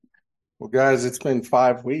Well, guys, it's been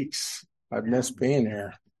 5 weeks. I've missed being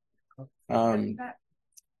here. Thank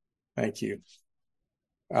you.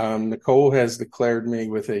 Nicole has declared me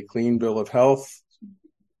with a clean bill of health,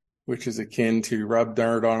 which is akin to rub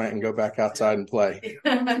dirt on it and go back outside and play.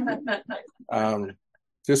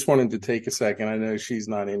 Just wanted to take a second. I know she's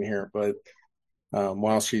not in here, but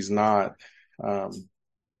while she's not,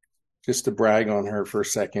 just to brag on her for a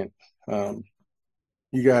second. You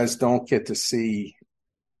guys don't get to see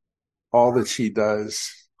all that she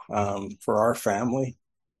does for our family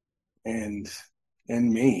and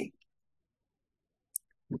me.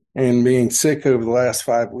 And being sick over the last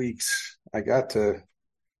 5 weeks, I got to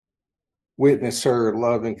witness her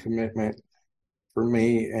love and commitment for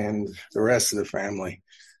me and the rest of the family.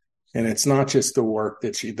 And it's not just the work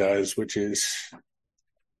that she does, which is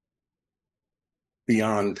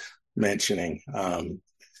beyond mentioning.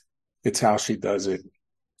 It's how she does it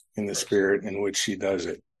in the spirit in which she does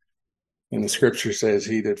it. And the scripture says,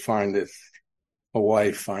 he that findeth a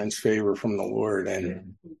wife finds favor from the Lord.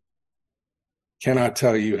 And cannot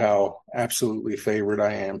tell you how absolutely favored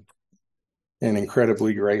I am and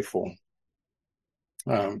incredibly grateful.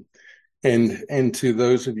 And to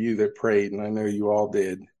those of you that prayed, and I know you all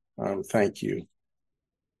did, thank you.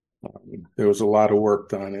 There was a lot of work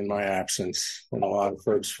done in my absence and a lot of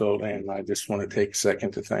folks filled in. I just want to take a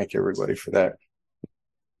second to thank everybody for that.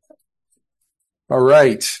 All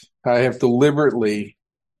right. I have deliberately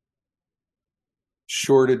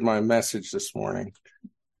shorted my message this morning.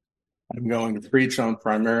 I'm going to preach on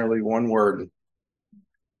primarily one word.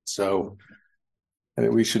 So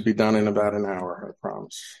we should be done in about an hour, I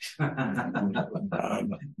promise.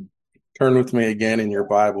 Turn with me again in your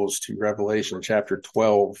Bibles to Revelation chapter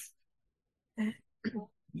 12.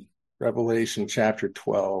 Revelation chapter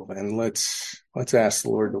 12. And let's ask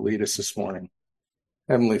the Lord to lead us this morning.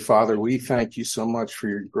 Heavenly Father, we thank you so much for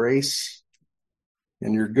your grace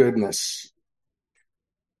and your goodness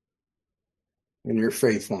and your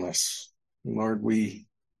faithfulness. And Lord, we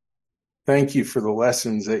thank you for the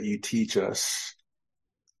lessons that you teach us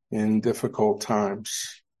in difficult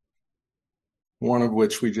times. One of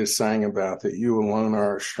which we just sang about, that you alone are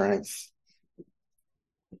our strength.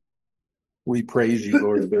 We praise you,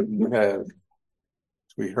 Lord, that you have,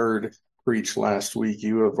 as we heard preach last week,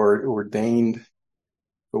 you have ordained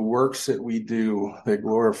the works that we do that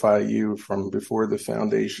glorify you from before the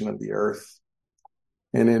foundation of the earth.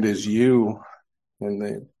 And it is you and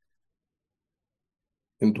the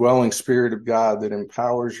indwelling Spirit of God that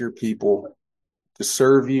empowers your people to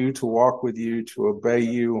serve you, to walk with you, to obey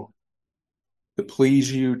you, to please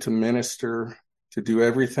you, to minister, to do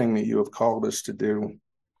everything that you have called us to do.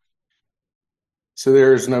 So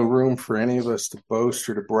there is no room for any of us to boast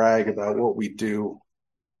or to brag about what we do,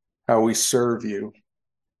 how we serve you.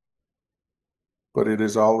 But it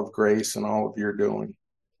is all of grace and all of your doing.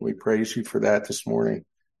 We praise you for that this morning.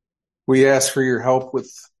 We ask for your help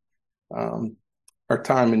with our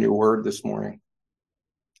time in your word this morning.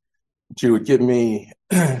 That you would give me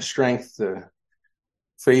strength to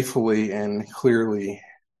faithfully and clearly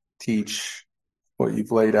teach what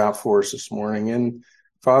you've laid out for us this morning. And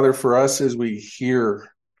Father, for us as we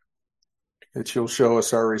hear, that you'll show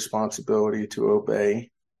us our responsibility to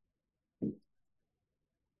obey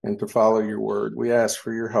and to follow your word. We ask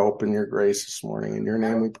for your help and your grace this morning. In your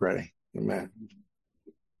name we pray. Amen.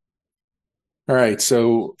 All right,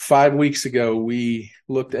 so 5 weeks ago, we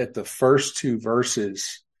looked at the first two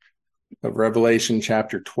verses of Revelation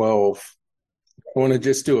chapter 12. I want to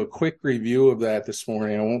just do a quick review of that this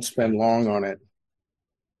morning. I won't spend long on it.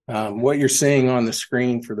 What you're seeing on the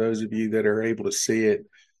screen, for those of you that are able to see it,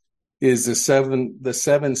 is the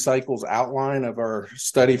seven cycles outline of our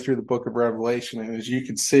study through the book of Revelation. And as you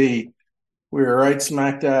can see, we're right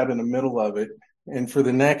smack dab in the middle of it. And for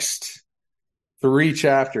the next 3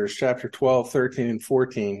 chapters, chapter 12, 13, and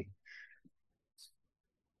 14,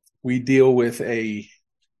 we deal with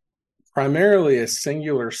primarily a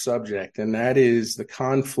singular subject, and that is the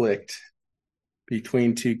conflict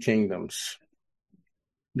between two kingdoms.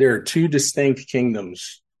 There are two distinct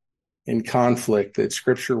kingdoms in conflict that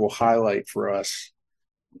Scripture will highlight for us.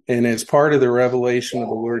 And as part of the revelation of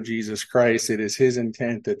the Lord Jesus Christ, it is his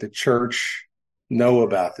intent that the church know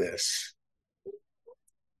about this.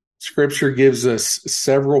 Scripture gives us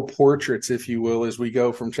several portraits, if you will, as we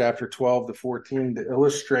go from chapter 12 to 14 to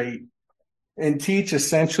illustrate and teach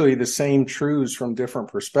essentially the same truths from different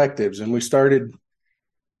perspectives. And we started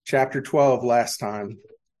chapter 12 last time,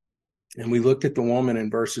 and we looked at the woman in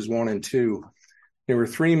verses 1 and 2. There were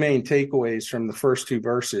 3 main takeaways from the first 2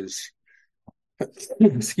 verses.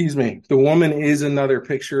 Excuse me. The woman is another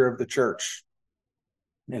picture of the church.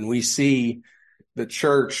 And we see the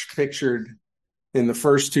church pictured in the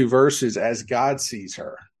first two verses as God sees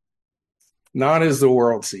her, not as the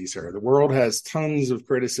world sees her. The world has tons of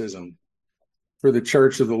criticism for the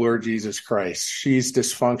church of the Lord Jesus Christ. She's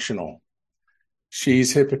dysfunctional.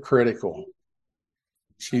 She's hypocritical.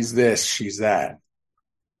 She's this, she's that.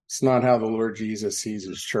 It's not how the Lord Jesus sees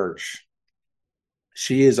his church.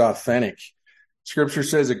 She is authentic. Scripture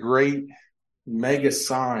says a great mega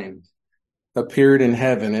sign appeared in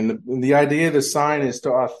heaven. And the idea of the sign is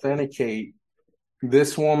to authenticate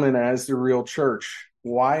this woman as the real church.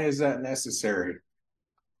 Why is that necessary?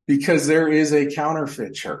 Because there is a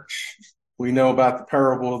counterfeit church. We know about the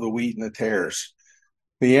parable of the wheat and the tares.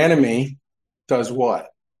 The enemy does what?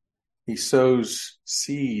 He sows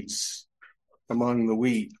seeds among the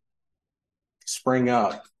wheat, spring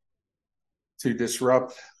up to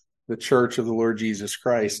disrupt the church of the Lord Jesus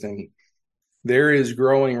Christ. And there is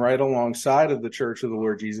growing right alongside of the church of the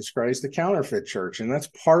Lord Jesus Christ, the counterfeit church. And that's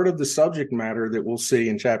part of the subject matter that we'll see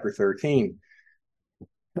in chapter 13.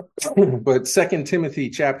 But 2 Timothy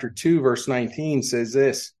chapter 2, verse 19 says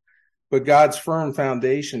this, but God's firm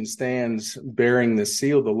foundation stands bearing the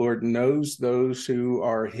seal. The Lord knows those who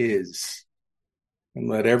are his. And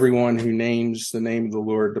let everyone who names the name of the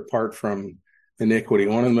Lord depart from iniquity.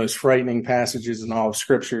 One of the most frightening passages in all of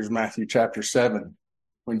Scripture is Matthew chapter 7,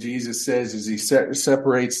 when Jesus says, as he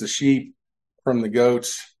separates the sheep from the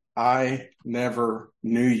goats, I never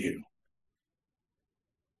knew you.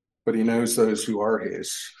 But he knows those who are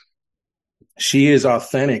his. She is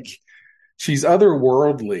authentic. She's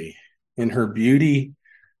otherworldly in her beauty,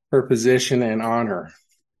 her position, and honor.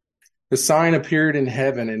 The sign appeared in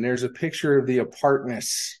heaven, and there's a picture of the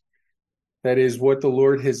apartness. That is what the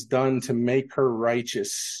Lord has done to make her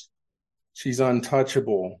righteous. She's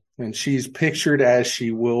untouchable, and she's pictured as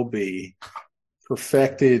she will be,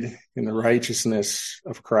 perfected in the righteousness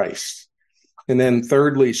of Christ. And then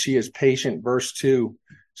thirdly, she is patient. Verse 2,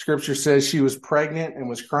 Scripture says she was pregnant and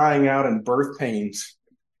was crying out in birth pains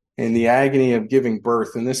in the agony of giving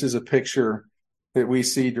birth. And this is a picture that we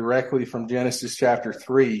see directly from Genesis chapter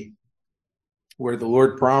 3, where the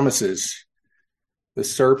Lord promises the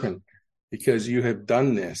serpent, because you have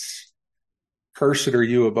done this, cursed are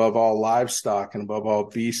you above all livestock and above all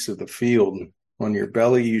beasts of the field. On your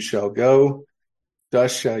belly you shall go,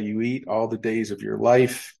 dust shall you eat all the days of your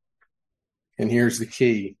life. And here's the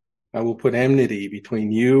key. I will put enmity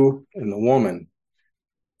between you and the woman,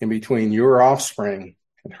 and between your offspring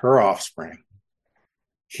and her offspring.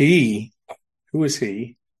 He, who is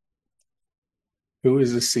he? Who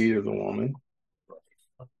is the seed of the woman?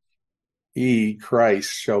 He,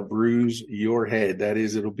 Christ, shall bruise your head. That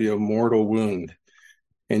is, it'll be a mortal wound.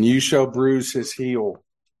 And you shall bruise his heel.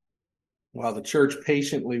 While the church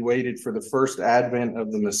patiently waited for the first advent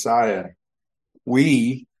of the Messiah,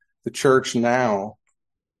 we, the church now,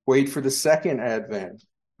 wait for the second advent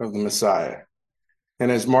of the Messiah.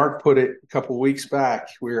 And as Mark put it a couple weeks back,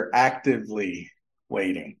 we're actively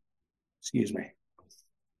waiting. Excuse me.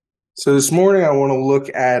 So this morning I want to look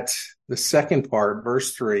at the second part,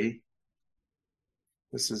 verse 3.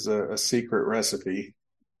 This is a secret recipe,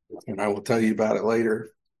 and I will tell you about it later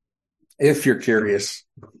if you're curious.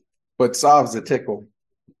 But solves the tickle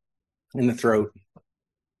in the throat.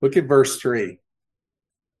 Look at verse 3.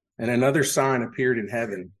 And another sign appeared in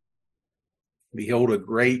heaven. Behold, a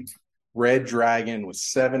great red dragon with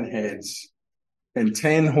 7 heads and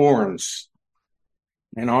 10 horns,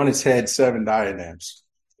 and on his head 7 diadems.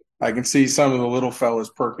 I can see some of the little fellas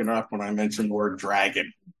perking up when I mention the word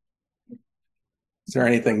dragon. Is there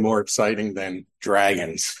anything more exciting than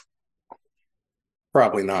dragons?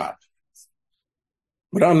 Probably not.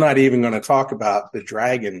 But I'm not even going to talk about the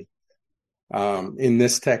dragon in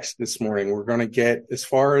this text this morning. We're going to get as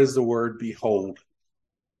far as the word behold.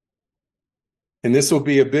 And this will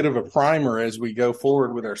be a bit of a primer as we go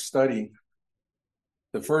forward with our study.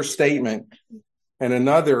 The first statement, and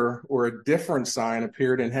another or a different sign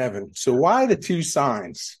appeared in heaven. So why the 2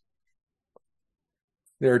 signs?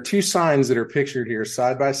 There are 2 signs that are pictured here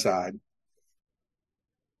side by side.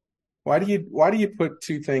 Why do you put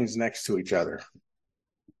 2 things next to each other?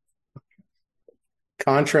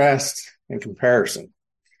 Contrast and comparison.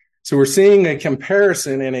 So we're seeing a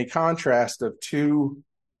comparison and a contrast of 2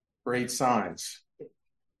 great signs.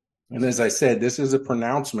 And as I said, this is a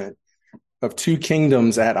pronouncement of 2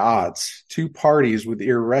 kingdoms at odds, 2 parties with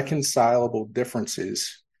irreconcilable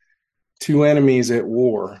differences, 2 enemies at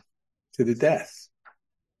war to the death.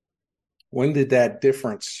 When did that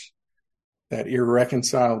difference, that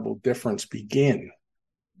irreconcilable difference, begin?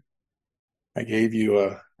 I gave you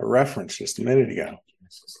a reference just a minute ago.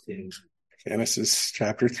 Genesis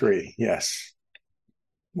chapter 3, yes.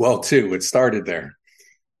 Well, two, it started there.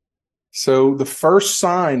 So the first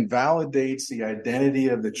sign validates the identity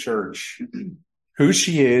of the church, who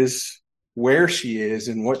she is, where she is,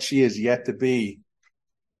 and what she is yet to be.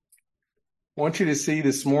 I want you to see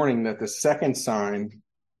this morning that the second sign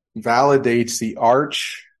validates the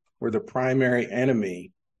arch or the primary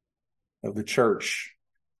enemy of the church.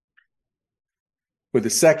 With the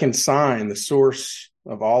second sign, the source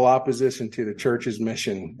of all opposition to the church's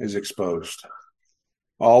mission is exposed.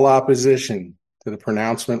 All opposition to the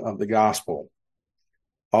pronouncement of the gospel.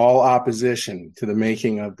 All opposition to the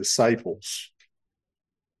making of disciples.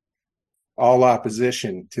 All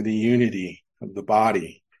opposition to the unity of the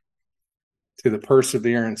body, to the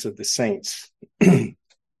perseverance of the saints,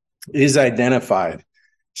 is identified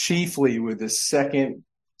chiefly with the second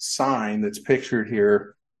sign that's pictured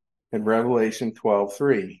here in Revelation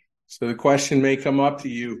 12:3. So the question may come up to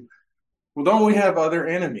you, well, don't we have other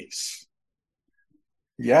enemies?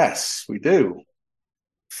 Yes, we do. In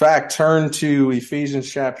fact, turn to Ephesians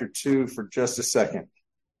chapter 2 for just a second.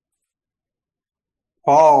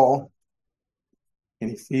 Paul,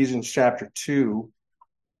 in Ephesians chapter 2,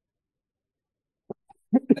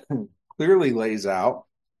 clearly lays out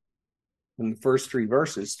in the first three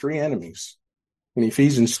verses, three enemies. In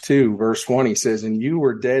Ephesians 2, verse 1, he says, "And you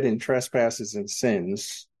were dead in trespasses and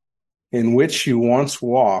sins, in which you once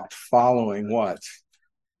walked, following what?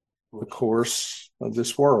 The course of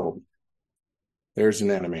this world." There's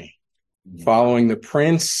an enemy. Following the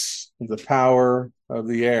prince of the power of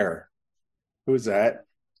the air. Who is that?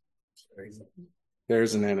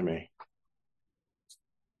 There's an enemy.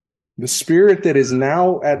 The spirit that is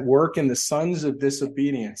now at work in the sons of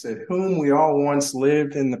disobedience, at whom we all once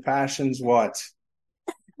lived in the passions, what?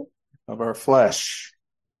 Of our flesh.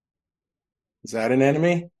 Is that an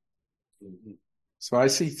enemy? Mm-hmm. So I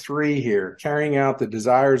see three here, carrying out the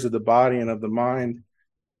desires of the body and of the mind.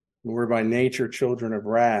 We're by nature children of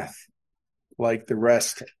wrath, like the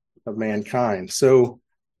rest of mankind. So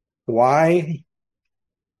why,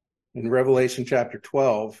 in Revelation chapter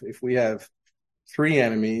 12, if we have three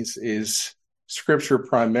enemies, is Scripture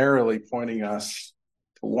primarily pointing us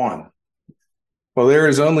to one? Well, there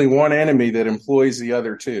is only one enemy that employs the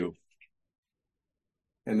other two,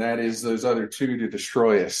 and that is those other two to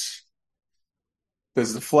destroy us.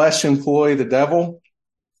 Does the flesh employ the devil?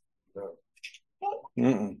 No.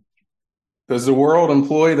 Mm-mm. Does the world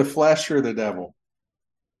employ the flesh or the devil?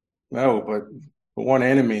 No, but the one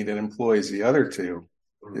enemy that employs the other two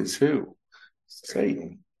is who?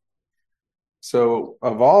 Satan. So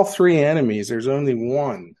of all three enemies, there's only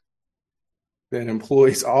one that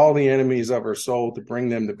employs all the enemies of our soul to bring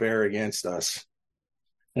them to bear against us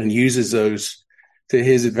and uses those to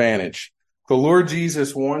his advantage. The Lord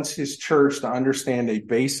Jesus wants his church to understand a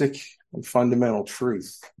basic and fundamental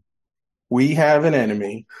truth. We have an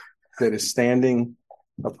enemy that is standing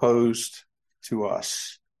opposed to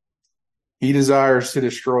us. He desires to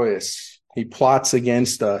destroy us. He plots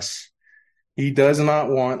against us. He does not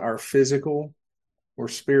want our physical or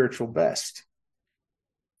spiritual best.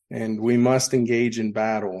 And we must engage in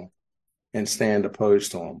battle and stand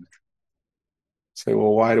opposed to him. Say,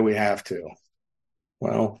 well, why do we have to?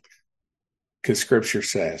 Well, because Scripture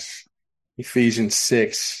says, Ephesians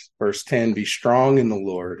 6, verse 10, "Be strong in the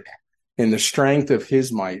Lord, in the strength of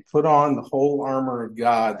his might. Put on the whole armor of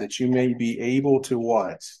God, that you may be able to"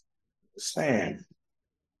 what? Stand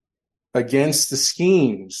against the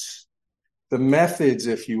schemes, the methods,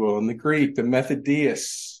 if you will, in the Greek, the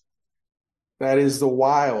methodius. That is the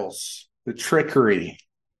wiles, the trickery,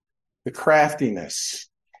 the craftiness,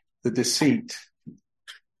 the deceit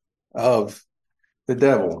of the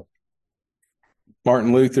devil.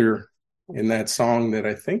 Martin Luther, in that song that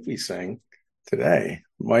I think we sang today,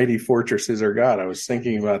 "Mighty Fortress is our God," I was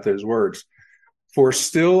thinking about those words. "For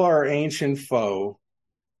still our ancient foe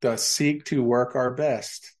doth seek to work our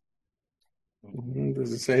best."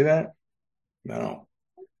 Does it say that? No.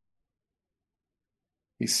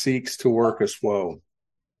 He seeks to work us woe.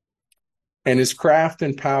 "And his craft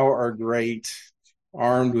and power are great,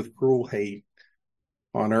 armed with cruel hate.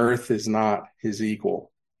 On earth is not his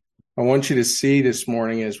equal." I want you to see this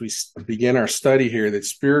morning as we begin our study here that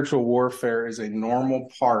spiritual warfare is a normal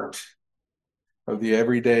part of the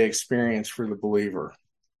everyday experience for the believer.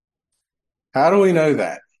 How do we know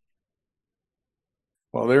that?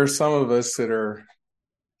 Well, there are some of us that are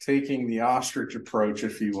taking the ostrich approach,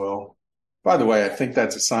 if you will. By the way, I think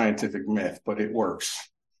that's a scientific myth, but it works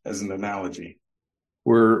as an analogy.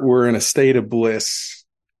 We're in a state of bliss.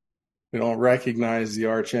 We don't recognize the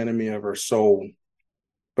arch enemy of our soul.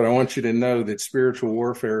 But I want you to know that spiritual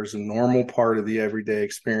warfare is a normal part of the everyday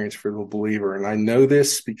experience for the believer. And I know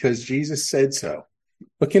this because Jesus said so.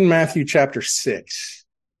 Look in Matthew chapter 6.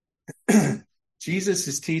 Jesus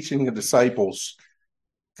is teaching the disciples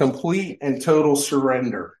complete and total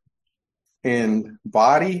surrender in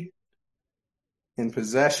body, in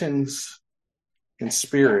possessions, in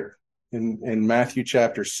spirit in Matthew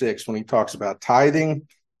chapter 6 when he talks about tithing,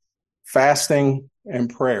 fasting, and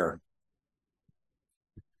prayer.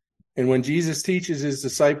 And when Jesus teaches his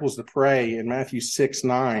disciples to pray in Matthew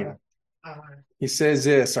 6:9, he says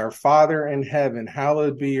this, "Our Father in heaven,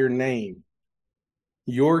 hallowed be your name.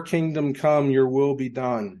 Your kingdom come, your will be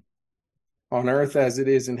done on earth as it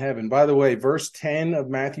is in heaven." By the way, verse 10 of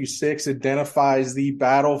Matthew 6 identifies the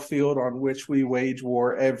battlefield on which we wage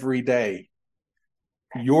war every day.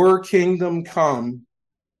 Your kingdom come,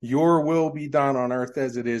 your will be done on earth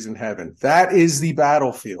as it is in heaven. That is the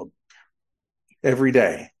battlefield every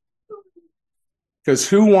day. Because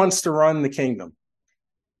who wants to run the kingdom?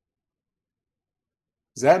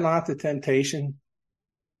 Is that not the temptation?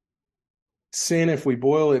 Sin, if we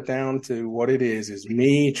boil it down to what it is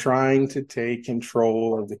me trying to take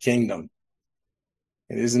control of the kingdom.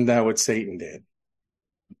 And isn't that what Satan did?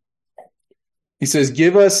 He says,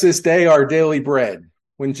 "Give us this day our daily bread."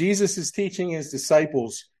 When Jesus is teaching his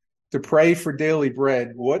disciples to pray for daily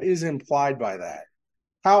bread, what is implied by that?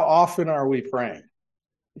 How often are we praying?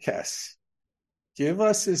 Yes. Give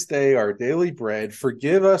us this day our daily bread.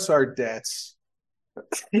 Forgive us our debts,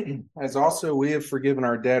 as also we have forgiven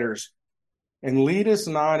our debtors. And lead us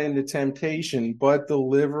not into temptation, but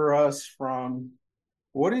deliver us from...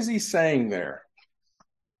 What is he saying there?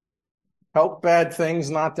 Help bad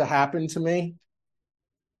things not to happen to me?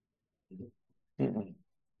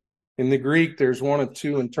 In the Greek, there's one of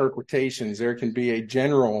two interpretations. There can be a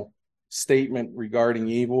general statement regarding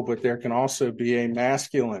evil, but there can also be a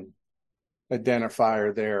masculine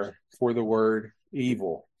identifier there for the word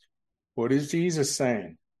evil. What is Jesus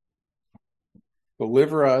saying?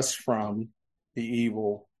 Deliver us from the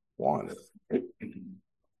evil one.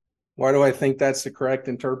 Why do I think that's the correct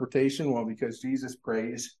interpretation? Well, because Jesus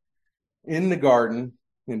prays in the garden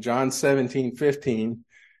in John 17:15,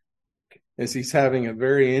 as he's having a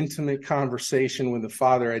very intimate conversation with the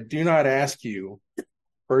Father. "I do not ask you,"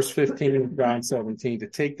 verse 15 of John 17, "to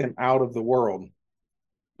take them out of the world,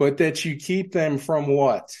 but that you keep them from"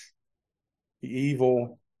 what? The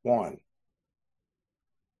evil one.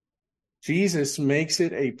 Jesus makes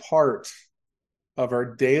it a part of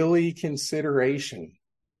our daily consideration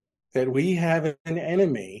that we have an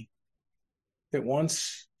enemy that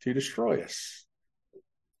wants to destroy us.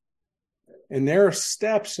 And there are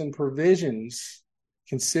steps and provisions,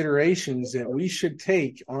 considerations that we should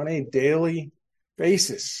take on a daily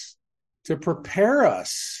basis to prepare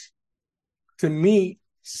us to meet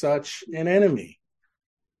such an enemy.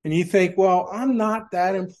 And you think, well, I'm not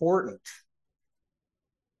that important.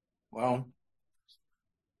 Well,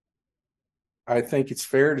 I think it's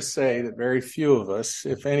fair to say that very few of us,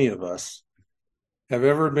 if any of us, have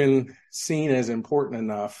ever been seen as important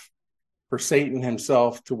enough for Satan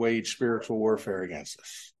himself to wage spiritual warfare against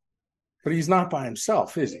us. But he's not by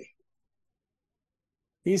himself, is he?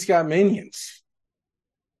 He's got minions.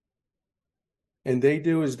 And they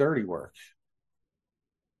do his dirty work.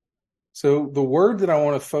 So the word that I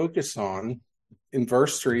want to focus on in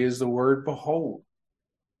verse 3 is the word behold.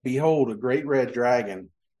 Behold, a great red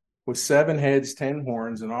dragon with 7 heads, 10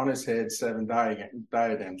 horns, and on his head 7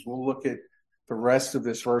 diadems. We'll look at the rest of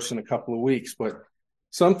this verse in a couple of weeks, but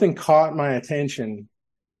something caught my attention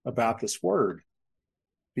about this word.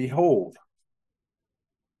 Behold.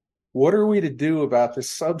 What are we to do about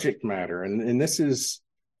this subject matter? And this is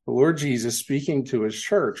the Lord Jesus speaking to his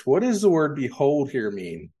church. What does the word behold here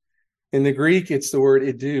mean? In the Greek, it's the word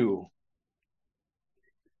idou.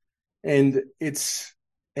 And it's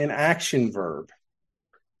an action verb.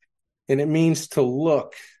 And it means to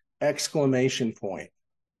look, exclamation point.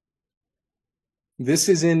 This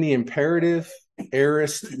is in the imperative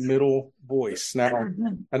aorist middle voice. Now,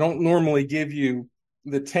 I don't normally give you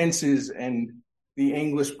the tenses and the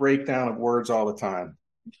English breakdown of words all the time.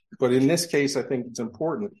 But in this case, I think it's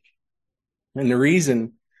important. And the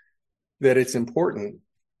reason that it's important,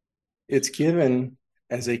 it's given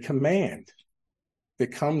as a command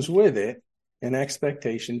that comes with it an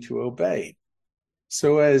expectation to obey.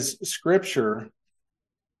 So as Scripture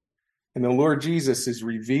and the Lord Jesus is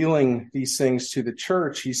revealing these things to the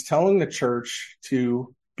church, he's telling the church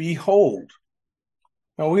to behold.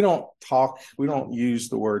 Now, we don't use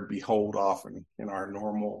the word behold often in our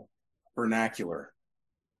normal vernacular.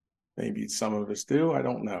 Maybe some of us do, I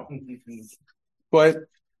don't know. But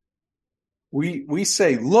we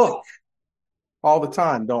say look all the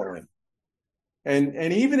time, don't we?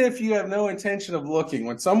 And even if you have no intention of looking,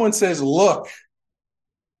 when someone says look,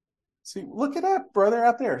 See, look at that brother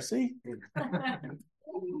out there. See,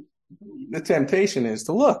 the temptation is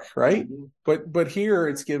to look, right? But here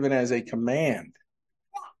it's given as a command.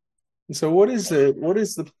 And so what is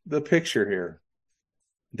the picture here?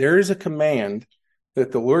 There is a command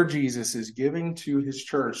that the Lord Jesus is giving to his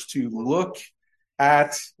church to look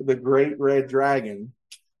at the great red dragon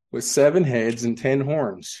with 7 heads and 10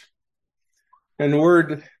 horns. And the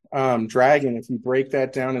word dragon, if you break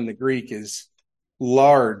that down in the Greek, is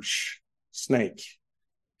large snake,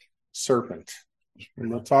 serpent. And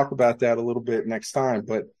we'll talk about that a little bit next time.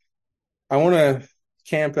 But I want to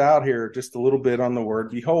camp out here just a little bit on the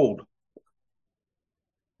word behold,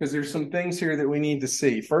 because there's some things here that we need to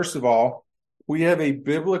see. First of all, we have a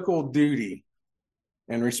biblical duty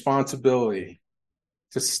and responsibility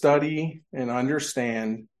to study and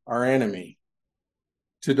understand our enemy,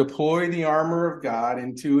 to deploy the armor of God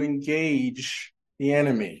and to engage the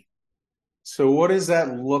enemy. So what does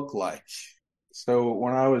that look like? So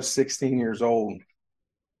when I was 16 years old,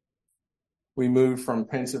 we moved from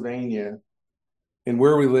Pennsylvania, and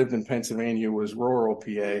where we lived in Pennsylvania was rural PA.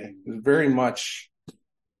 It was very much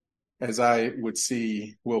as I would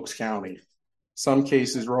see Wilkes County. Some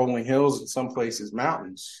cases rolling hills, and some places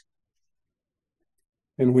mountains.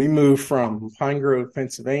 And we moved from Pine Grove,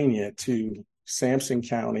 Pennsylvania to Sampson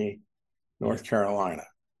County, North Carolina.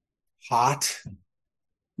 Hot,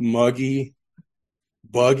 muggy,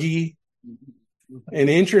 buggy. And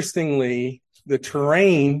interestingly, the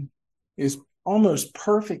terrain is almost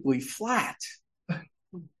perfectly flat.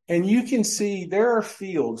 And you can see there are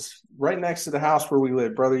fields right next to the house where we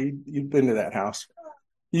live. Brother, you've been to that house.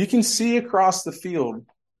 You can see across the field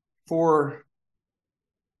for,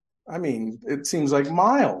 it seems like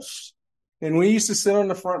miles. And we used to sit on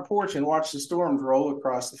the front porch and watch the storms roll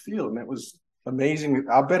across the field. And it was amazing.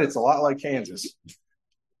 I'll bet it's a lot like Kansas.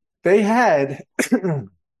 They had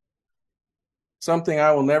something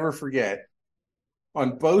I will never forget.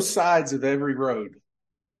 On both sides of every road,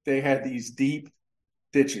 they had these deep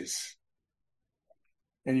ditches.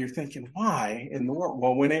 And you're thinking, why in the world?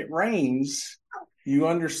 Well, when it rains, you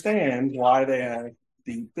understand why they have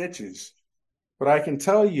deep ditches. But I can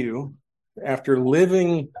tell you, after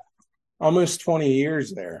living almost 20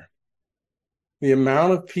 years there, the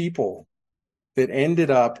amount of people that ended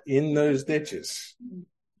up in those ditches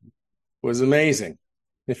was amazing.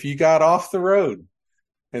 If you got off the road,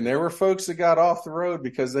 and there were folks that got off the road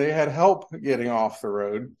because they had help getting off the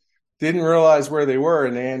road, didn't realize where they were,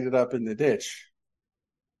 and they ended up in the ditch.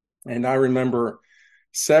 And I remember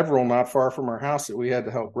several not far from our house that we had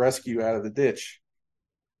to help rescue out of the ditch.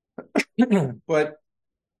 But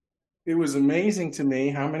it was amazing to me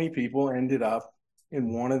how many people ended up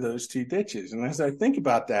in one of those 2 ditches. And as I think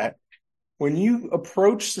about that, when you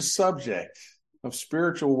approach the subject of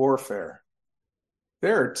spiritual warfare,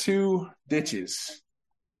 there are 2 ditches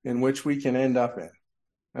in which we can end up in.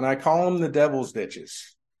 And I call them the devil's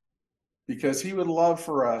ditches, because he would love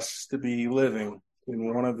for us to be living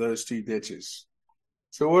in one of those 2 ditches.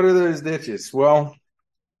 So what are those ditches? Well,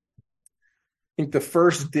 I think the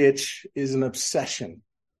first ditch is an obsession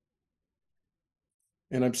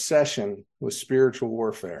with spiritual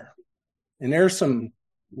warfare. And there are some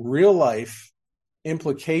real life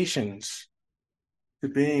implications to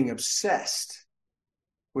being obsessed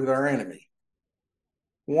with our enemy.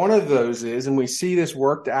 One of those is, and we see this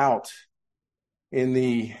worked out in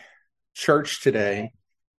the church today,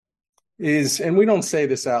 is, and we don't say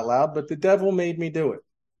this out loud, but the devil made me do it.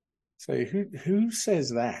 Say, who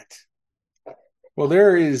says that? Well,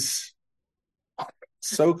 there is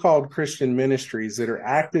so-called Christian ministries that are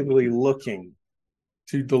actively looking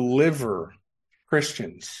to deliver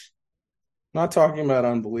Christians, not talking about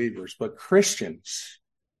unbelievers, but Christians,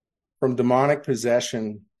 from demonic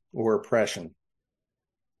possession or oppression.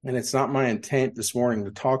 And it's not my intent this morning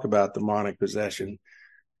to talk about demonic possession.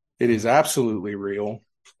 It is absolutely real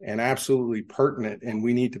and absolutely pertinent, and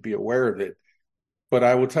we need to be aware of it. But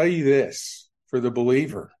I will tell you this, for the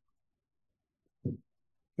believer,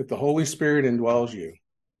 that the Holy Spirit indwells you,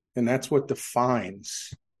 and that's what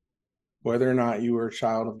defines whether or not you are a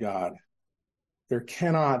child of God. There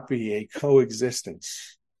cannot be a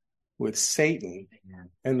coexistence with Satan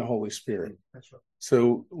and the Holy Spirit. That's right.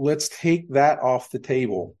 So let's take that off the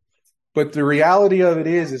table. But the reality of it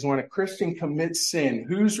is when a Christian commits sin,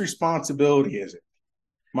 whose responsibility is it?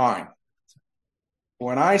 Mine.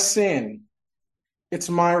 When I sin, it's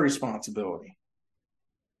my responsibility.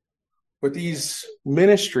 But these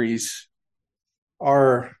ministries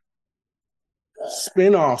are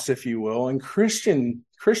spin-offs, if you will, and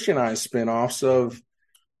Christianized spin-offs of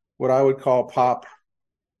what I would call pop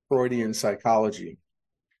Freudian psychology.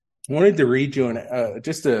 I wanted to read you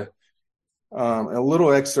just a a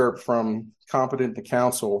little excerpt from Competent to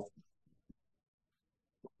Counsel.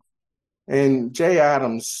 And Jay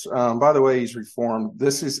Adams, by the way, he's Reformed.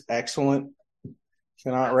 This is excellent.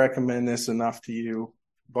 Cannot recommend this enough to you.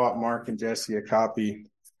 Bought Mark and Jesse a copy.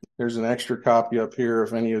 There's an extra copy up here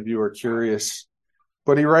if any of you are curious.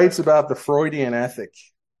 But he writes about the Freudian ethic.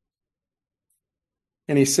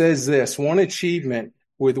 And he says this: one achievement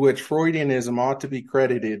with which Freudianism ought to be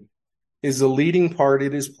credited is the leading part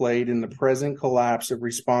it has played in the present collapse of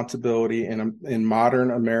responsibility in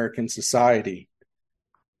modern American society.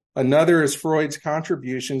 Another is Freud's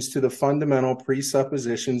contributions to the fundamental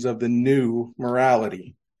presuppositions of the new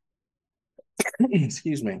morality.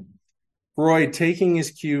 Excuse me. Freud, taking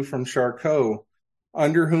his cue from Charcot,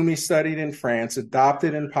 under whom he studied in France,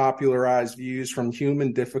 adopted and popularized views from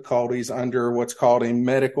human difficulties under what's called a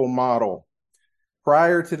medical model.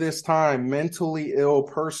 Prior to this time, mentally ill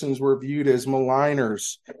persons were viewed as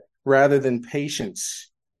maligners rather than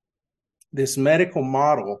patients. This medical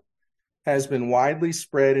model has been widely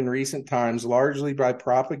spread in recent times, largely by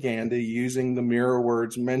propaganda using the mirror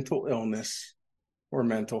words mental illness or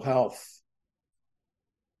mental health.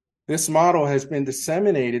 This model has been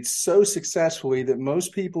disseminated so successfully that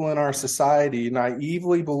most people in our society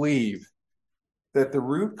naively believe that the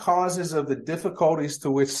root causes of the difficulties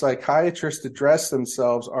to which psychiatrists address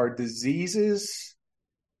themselves are diseases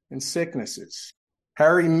and sicknesses.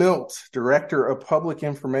 Harry Milt, Director of Public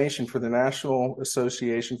Information for the National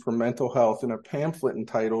Association for Mental Health, in a pamphlet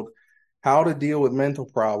entitled How to Deal with Mental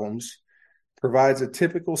Problems, provides a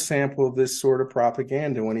typical sample of this sort of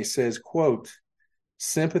propaganda when he says, quote,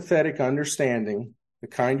 sympathetic understanding, the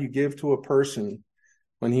kind you give to a person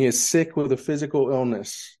when he is sick with a physical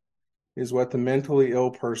illness, is what the mentally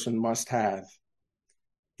ill person must have.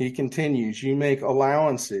 He continues, you make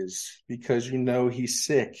allowances because you know he's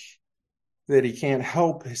sick, that he can't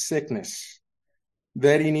help his sickness,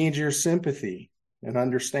 that he needs your sympathy and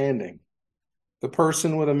understanding. The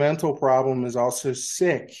person with a mental problem is also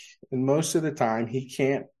sick, and most of the time he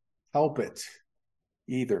can't help it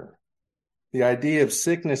either. The idea of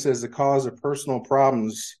sickness as the cause of personal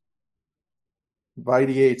problems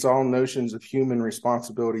vitiates all notions of human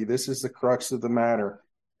responsibility. This is the crux of the matter.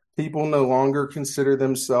 People no longer consider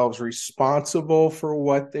themselves responsible for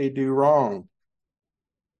what they do wrong.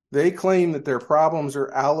 They claim that their problems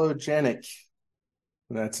are allogenic.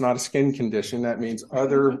 That's not a skin condition. That means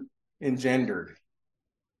other engendered,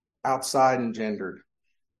 outside engendered,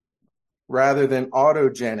 rather than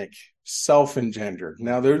autogenic, self-engendered.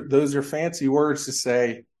 Now, those are fancy words to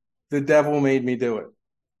say, the devil made me do it,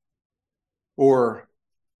 or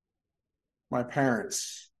my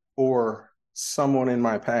parents, or someone in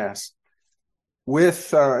my past.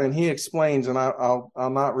 And he explains, and I'll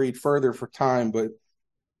not read further for time, but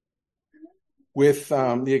with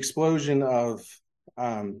the explosion of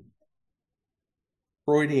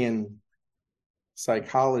Freudian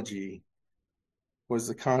psychology was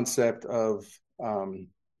the concept of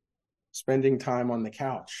spending time on the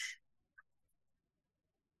couch.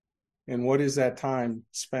 And what is that time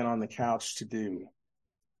spent on the couch to do?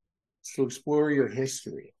 It's to explore your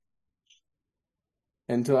history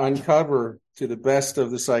and to uncover, to the best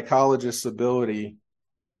of the psychologist's ability,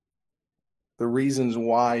 the reasons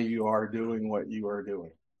why you are doing what you are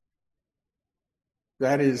doing.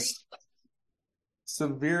 That is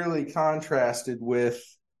severely contrasted with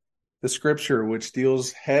the scripture, which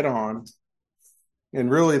deals head on. And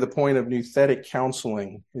really the point of nouthetic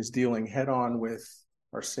counseling is dealing head on with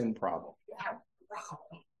our sin problem.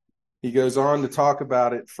 He goes on to talk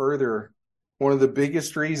about it further. One of the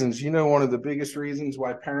biggest reasons, one of the biggest reasons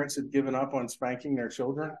why parents have given up on spanking their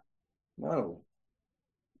children? No.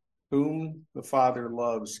 Whom the Father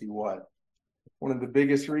loves, he what? One of the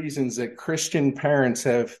biggest reasons that Christian parents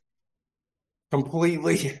have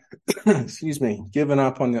completely, given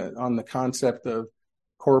up on the concept of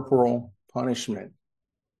corporal punishment,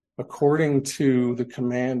 according to the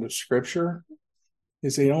command of Scripture,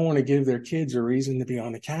 is they don't want to give their kids a reason to be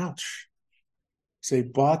on the couch. So they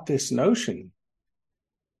bought this notion.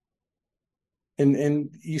 And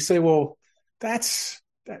you say, well,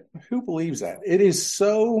 who believes that? It is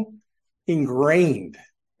so ingrained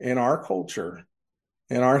in our culture,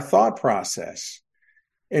 in our thought process.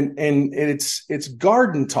 And it's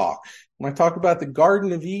garden talk. When I talk about the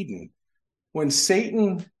Garden of Eden, when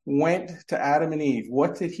Satan went to Adam and Eve,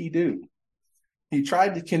 what did he do? He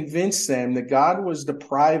tried to convince them that God was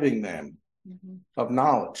depriving them of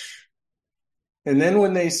knowledge. And then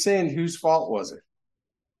when they sinned, whose fault was it? It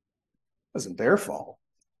wasn't their fault.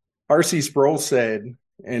 R.C. Sproul said,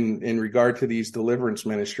 in regard to these deliverance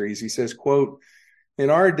ministries, he says, quote, In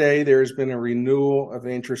our day, there has been a renewal of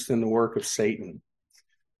interest in the work of Satan.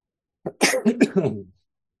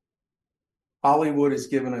 Hollywood has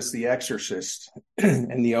given us The Exorcist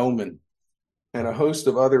and The Omen and a host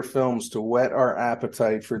of other films to whet our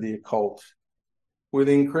appetite for the occult.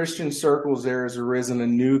 Within Christian circles, there has arisen a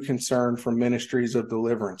new concern for ministries of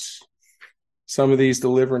deliverance. Some of these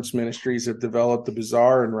deliverance ministries have developed a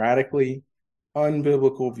bizarre and radically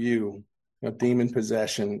unbiblical view of demon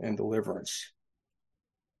possession and deliverance.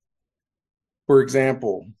 For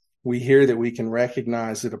example, we hear that we can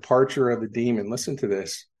recognize the departure of a demon, listen to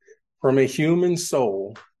this, from a human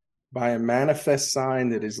soul by a manifest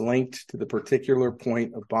sign that is linked to the particular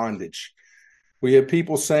point of bondage. We have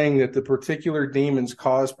people saying that the particular demons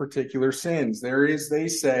cause particular sins. There is, they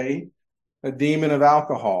say, a demon of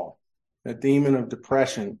alcohol, a demon of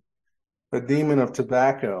depression, a demon of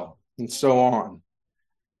tobacco, and so on.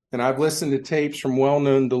 And I've listened to tapes from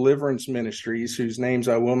well-known deliverance ministries, whose names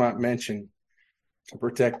I will not mention to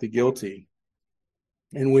protect the guilty,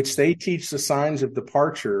 in which they teach the signs of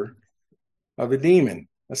departure of a demon.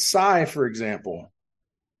 A sigh, for example,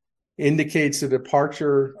 indicates the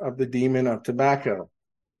departure of the demon of tobacco.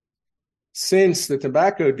 Since the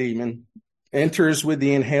tobacco demon enters with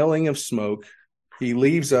the inhaling of smoke, he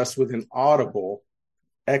leaves us with an audible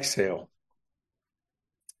exhale.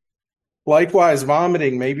 Likewise,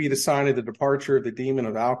 vomiting may be the sign of the departure of the demon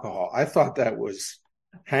of alcohol. I thought that was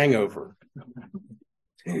hangover.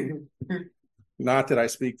 Not that I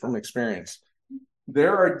speak from experience.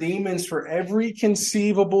 There are demons for every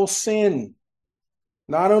conceivable sin.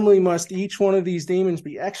 Not only must each one of these demons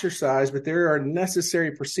be exorcised, but there are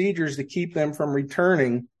necessary procedures to keep them from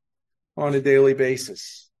returning on a daily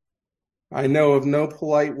basis. I know of no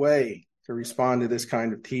polite way to respond to this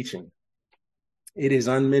kind of teaching. It is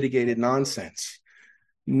unmitigated nonsense.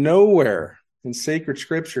 Nowhere in sacred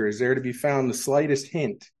scripture is there to be found the slightest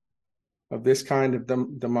hint of this kind of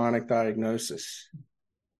demonic diagnosis.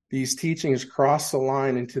 These teachings cross the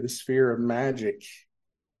line into the sphere of magic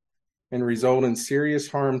and result in serious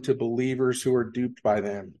harm to believers who are duped by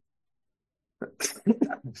them.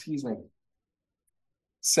 Excuse me.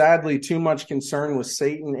 Sadly, too much concern with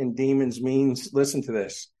Satan and demons means, listen to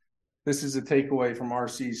this. This is a takeaway from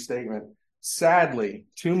R.C.'s statement. Sadly,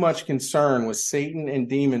 too much concern with Satan and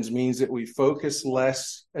demons means that we focus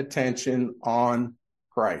less attention on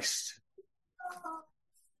Christ.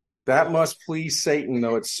 That must please Satan,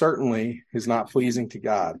 though it certainly is not pleasing to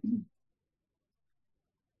God.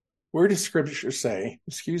 Where does Scripture say,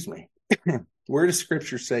 where does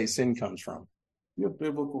Scripture say sin comes from? You have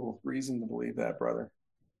biblical reason to believe that, brother.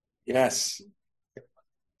 Yes.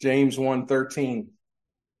 James 1:13.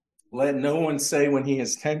 Let no one say when he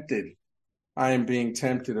is tempted, I am being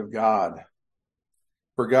tempted of God.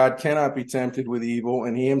 For God cannot be tempted with evil,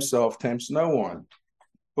 and he himself tempts no one.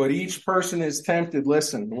 But each person is tempted,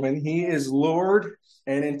 listen, when he is lured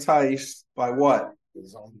and enticed by what?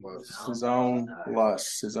 His own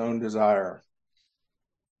lust, his own desire.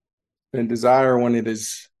 And desire, when it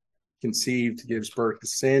is conceived, gives birth to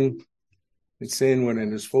sin. And sin, when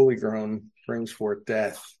it is fully grown, brings forth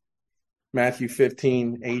death. Matthew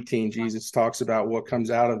 15:18, Jesus talks about what comes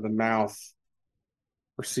out of the mouth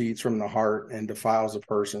proceeds from the heart and defiles a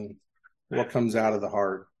person. What comes out of the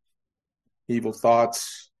heart? Evil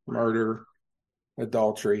thoughts, murder,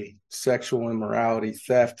 adultery, sexual immorality,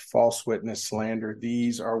 theft, false witness, slander.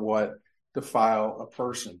 These are what defile a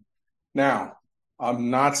person. Now, I'm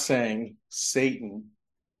not saying Satan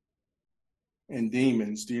and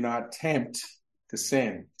demons do not tempt to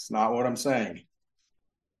sin. It's not what I'm saying.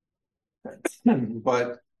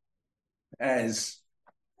 But as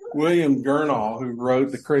William Gurnall, who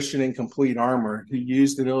wrote The Christian in Complete Armor, he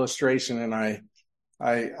used an illustration, and I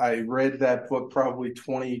read that book probably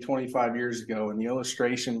 20, 25 years ago, and the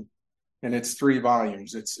illustration, and it's 3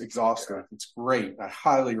 volumes. It's exhaustive. It's great. I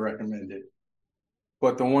highly recommend it.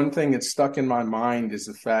 But the one thing that stuck in my mind is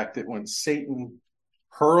the fact that when Satan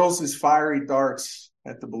hurls his fiery darts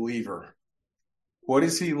at the believer, what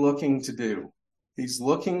is he looking to do? He's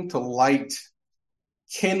looking to light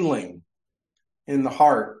kindling in the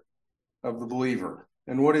heart of the believer.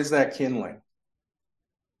 And what is that kindling?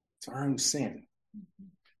 It's our own sin.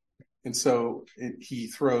 And so he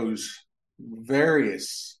throws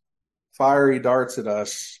various fiery darts at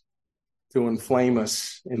us to inflame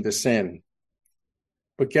us into sin.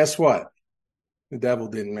 But guess what? The devil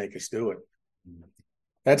didn't make us do it.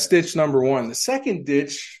 That's ditch number 1. The second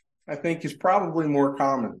ditch, I think, is probably more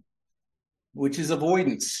common, which is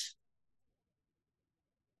avoidance.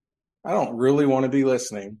 I don't really want to be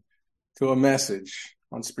listening to a message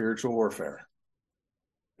on spiritual warfare.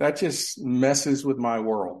 That just messes with my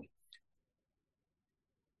world.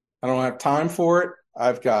 I don't have time for it.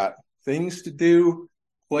 I've got things to do,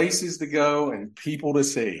 places to go, and people to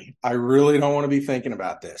see. I really don't want to be thinking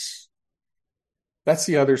about this. That's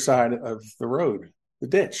the other side of the road, the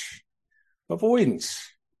ditch. Avoidance.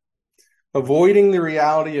 Avoiding the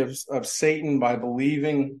reality of Satan by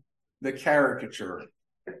believing the caricature.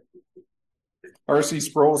 R.C.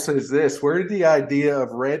 Sproul says this: where did the idea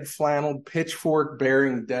of red flanneled, pitchfork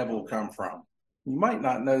bearing devil come from? You might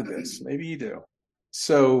not know this. Maybe you do.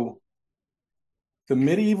 So the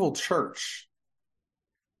medieval church,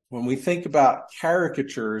 when we think about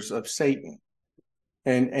caricatures of Satan,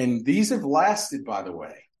 and these have lasted, by the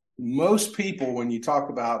way. Most people, when you talk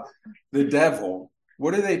about the devil,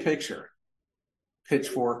 what do they picture?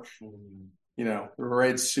 Pitchfork, the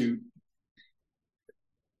red suit.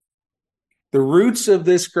 The roots of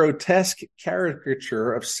this grotesque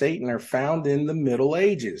caricature of Satan are found in the Middle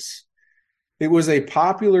Ages. It was a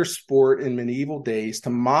popular sport in medieval days to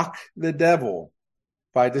mock the devil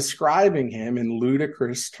by describing him in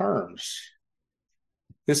ludicrous terms.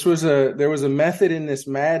 There was a method in this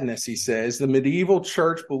madness, he says. The medieval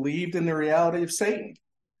church believed in the reality of Satan.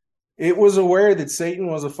 It was aware that Satan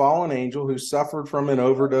was a fallen angel who suffered from an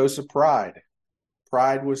overdose of pride.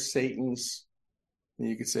 Pride was Satan's,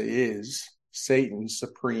 you could say is, Satan's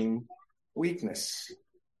supreme weakness.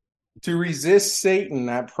 To resist Satan,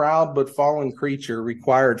 that proud but fallen creature,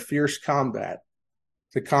 required fierce combat.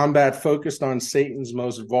 The combat focused on Satan's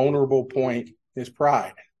most vulnerable point, his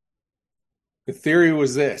pride. The theory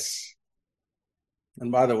was this,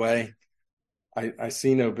 and by the way, I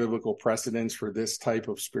see no biblical precedents for this type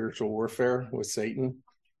of spiritual warfare with Satan,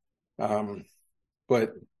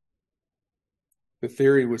 but the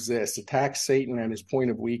theory was this: attack Satan at his point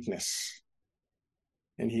of weakness,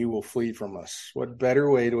 and he will flee from us. What better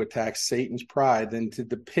way to attack Satan's pride than to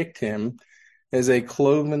depict him as a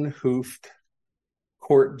cloven-hoofed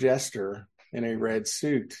court jester in a red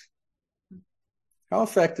suit? How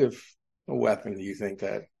effective a weapon do you think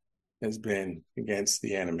that has been against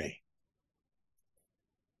the enemy?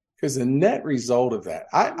 Because the net result of that,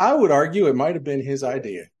 I would argue it might have been his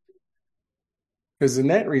idea. Because the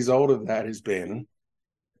net result of that has been,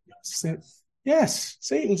 yes,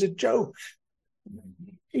 Satan's a joke.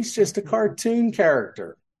 He's just a cartoon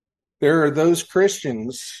character. There are those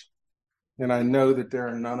Christians, and I know that there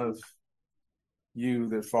are none of you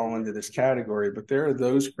that fall into this category, but there are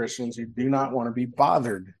those Christians who do not want to be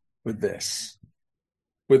bothered with this,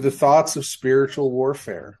 with the thoughts of spiritual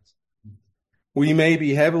warfare. We may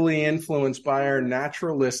be heavily influenced by our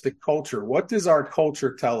naturalistic culture. What does our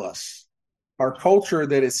culture tell us? Our culture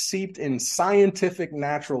that is steeped in scientific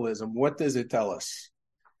naturalism, what does it tell us?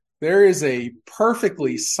 There is a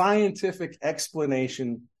perfectly scientific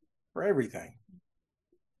explanation for everything.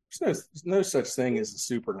 There's no such thing as the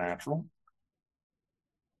supernatural.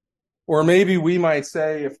 Or maybe we might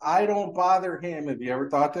say, if I don't bother him, have you ever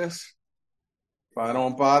thought this? If I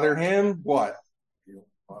don't bother him, what?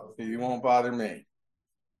 He won't bother me.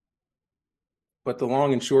 But the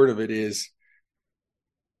long and short of it is,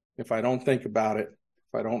 if I don't think about it,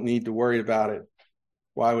 if I don't need to worry about it,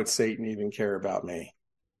 why would Satan even care about me?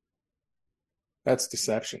 That's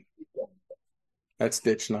deception. That's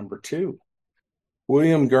ditch number 2.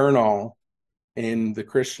 William Gurnall, in The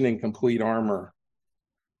Christian in Complete Armor,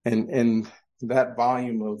 and that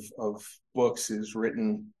volume of books is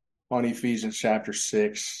written on Ephesians chapter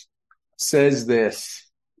 6, says this: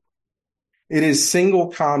 it is single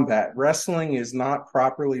combat. Wrestling is not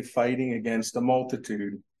properly fighting against a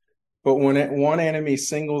multitude, but when one enemy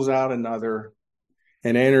singles out another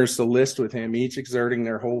and enters the list with him, each exerting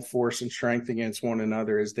their whole force and strength against one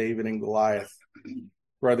another, as David and Goliath.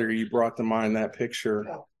 Brother, you brought to mind that picture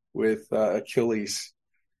with Achilles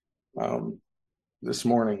this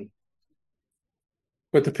morning.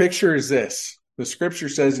 But the picture is this. The scripture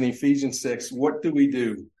says in Ephesians 6, what do we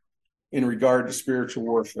do in regard to spiritual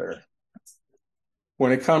warfare?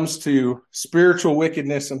 When it comes to spiritual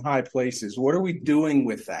wickedness in high places, what are we doing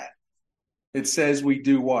with that? It says we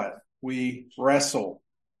do what? We wrestle.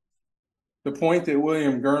 The point that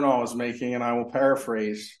William Gurnall is making, and I will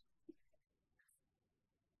paraphrase,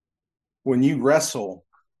 when you wrestle,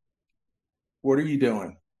 what are you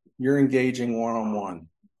doing? You're engaging one-on-one.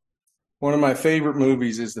 One of my favorite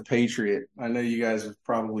movies is The Patriot. I know you guys have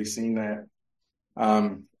probably seen that.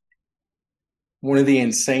 One of the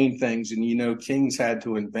insane things, and kings had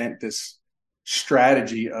to invent this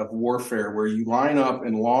strategy of warfare where you line up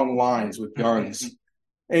in long lines with guns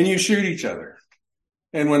and you shoot each other.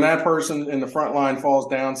 And when that person in the front line falls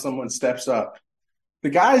down, someone steps up. The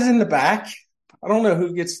guys in the back, I don't know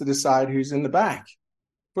who gets to decide who's in the back,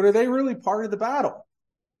 but are they really part of the battle?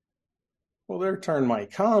 Well, their turn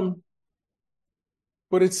might come,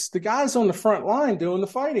 but it's the guys on the front line doing the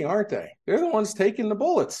fighting, aren't they? They're the ones taking the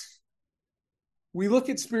bullets. We look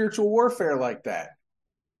at spiritual warfare like that.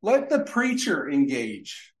 Let the preacher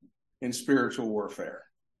engage in spiritual warfare.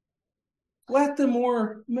 Let the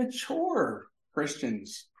more mature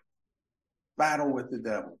Christians battle with the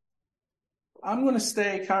devil. I'm going to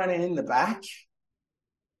stay kind of in the back.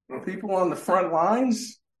 People on the front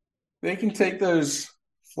lines, they can take those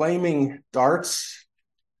flaming darts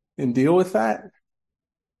and deal with that.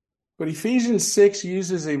 But Ephesians 6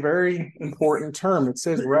 uses a very important term. It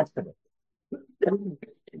says wrestle.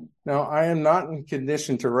 Now, I am not in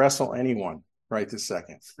condition to wrestle anyone right this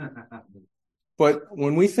second. But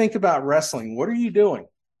when we think about wrestling, what are you doing?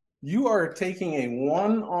 You are taking a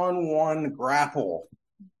one-on-one grapple.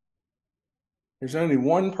 There's only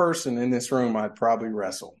one person in this room I'd probably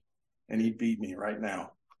wrestle, and he'd beat me right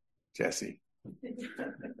now, Jesse.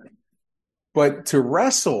 But to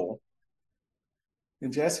wrestle,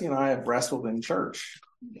 and Jesse and I have wrestled in church.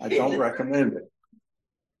 I don't recommend it.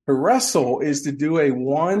 To wrestle is to do a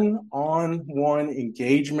one-on-one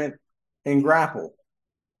engagement and grapple,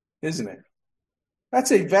 isn't it?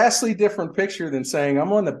 That's a vastly different picture than saying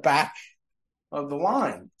I'm on the back of the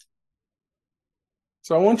line.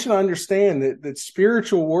 So I want you to understand that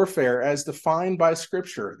spiritual warfare, as defined by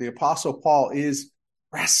Scripture, the Apostle Paul, is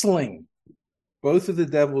wrestling. Both of the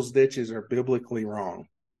devil's ditches are biblically wrong.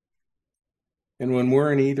 And when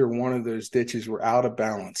we're in either one of those ditches, we're out of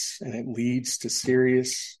balance, and it leads to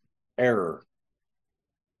serious error.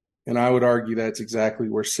 And I would argue that's exactly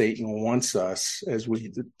where Satan wants us as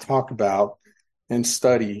we talk about and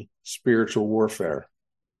study spiritual warfare.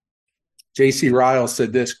 J.C. Ryle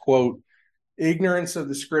said this, quote, "Ignorance of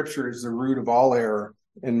the Scripture is the root of all error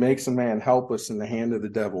and makes a man helpless in the hand of the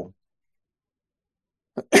devil."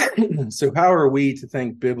 So how are we to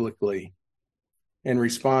think biblically and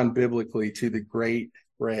respond biblically to the great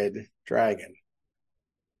red dragon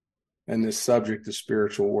and this subject of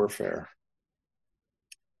spiritual warfare?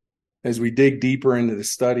 As we dig deeper into the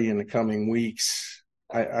study in the coming weeks,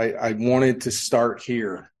 I wanted to start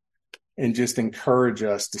here and just encourage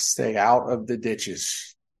us to stay out of the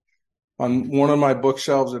ditches. On one of my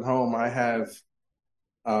bookshelves at home, I have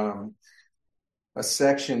a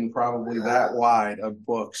section probably that wide of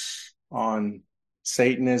books on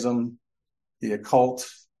Satanism, the occult,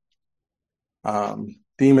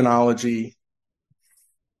 demonology,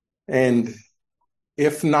 and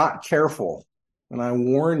if not careful, and I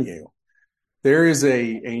warn you, there is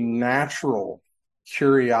a natural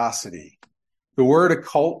curiosity. The word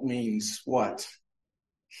occult means what?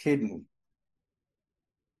 Hidden.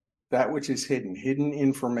 That which is hidden, hidden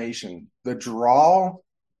information. The draw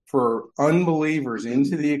for unbelievers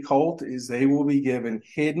into the occult is they will be given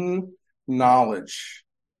hidden knowledge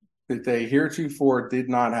that they heretofore did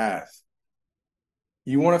not have.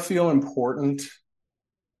 You want to feel important?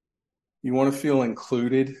 You want to feel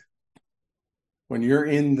included? When you're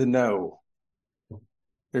in the know,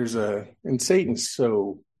 and Satan's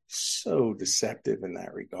so deceptive in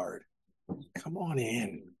that regard. Come on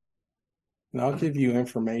in, and I'll give you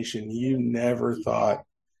information you never thought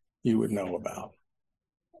you would know about.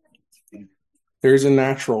 There's a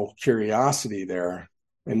natural curiosity there,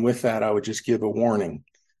 and with that, I would just give a warning.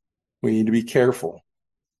 We need to be careful.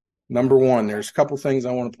 Number one, there's a couple things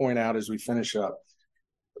I want to point out as we finish up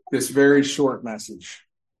this very short message.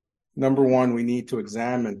 Number one, we need to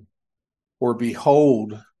examine or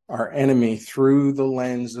behold our enemy through the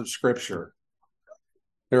lens of Scripture.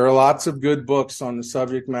 There are lots of good books on the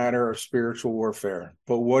subject matter of spiritual warfare,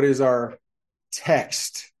 but what is our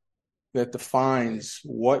text that defines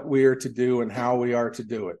what we are to do and how we are to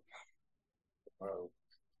do it?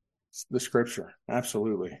 The Scripture,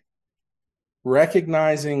 absolutely.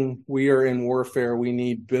 Recognizing we are in warfare, we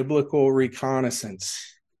need biblical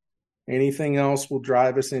reconnaissance. Anything else will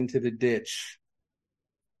drive us into the ditch.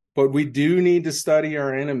 But we do need to study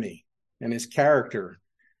our enemy and his character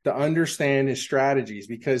to understand his strategies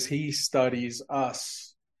because he studies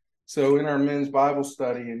us. So in our men's Bible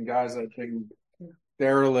study, and guys, I've been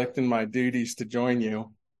derelict in my duties to join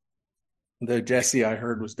you, though Jesse, I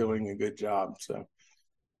heard, was doing a good job. So,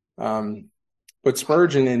 but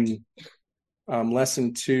Spurgeon in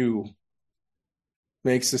lesson 2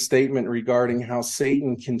 makes a statement regarding how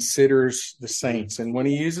Satan considers the saints. And when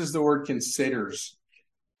he uses the word considers,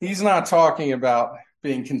 he's not talking about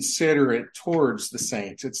being considerate towards the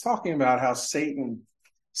saints. It's talking about how Satan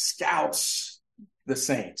scouts the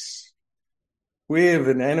saints. We have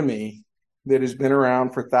an enemy that has been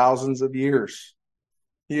around for thousands of years.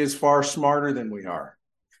 He is far smarter than we are.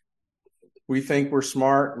 We think we're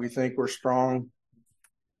smart. We think we're strong.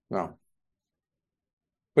 No.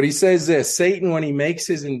 But he says this, Satan, when he makes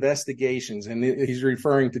his investigations, and he's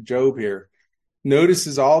referring to Job here,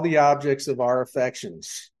 notices all the objects of our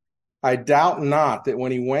affections. I doubt not that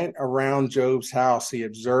when he went around Job's house, he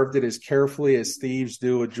observed it as carefully as thieves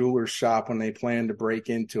do a jeweler's shop when they plan to break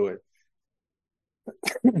into it.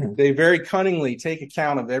 They very cunningly take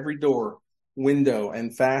account of every door, window,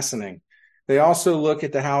 and fastening. They also look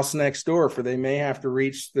at the house next door, for they may have to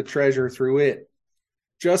reach the treasure through it.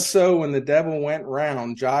 Just so when the devil went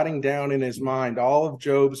round, jotting down in his mind all of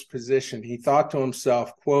Job's position, he thought to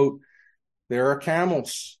himself, quote, there are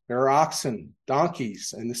camels, there are oxen,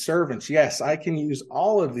 donkeys, and the servants. Yes, I can use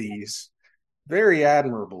all of these very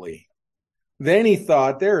admirably. Then he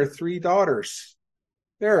thought, there are 3 daughters,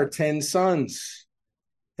 there are 10 sons,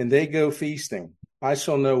 and they go feasting. I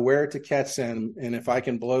shall know where to catch them, and if I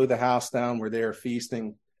can blow the house down where they are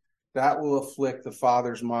feasting, that will afflict the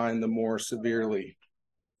father's mind the more severely.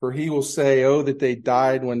 For he will say, oh, that they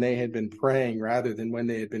died when they had been praying rather than when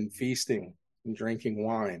they had been feasting and drinking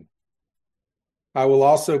wine. I will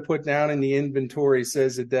also put down in the inventory,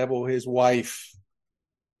 says the devil, his wife.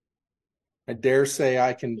 I dare say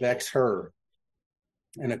I can vex her.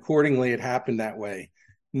 And accordingly, it happened that way.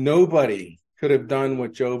 Nobody could have done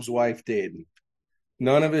what Job's wife did.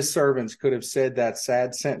 None of his servants could have said that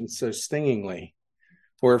sad sentence so stingingly.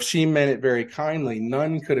 Or if she meant it very kindly,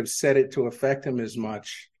 none could have said it to affect him as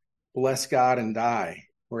much. Bless God and die.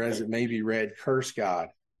 Or as it may be read, curse God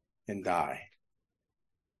and die.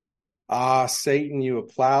 Ah, Satan, you have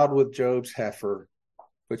plowed with Job's heifer,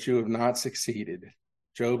 but you have not succeeded.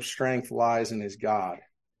 Job's strength lies in his God,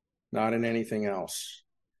 not in anything else.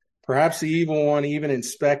 Perhaps the evil one even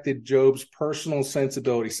inspected Job's personal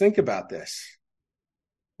sensibilities. Think about this.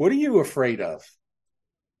 What are you afraid of?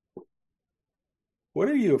 What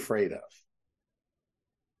are you afraid of?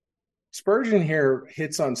 Spurgeon here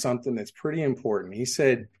hits on something that's pretty important. He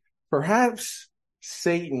said, perhaps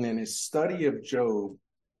Satan in his study of Job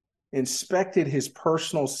inspected his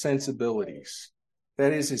personal sensibilities,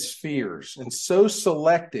 that is, his fears, and so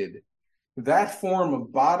selected that form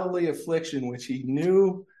of bodily affliction which he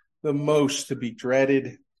knew the most to be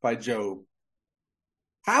dreaded by Job.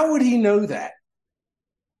 How would he know that?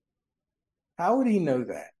 How would he know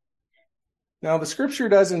that? Now, the scripture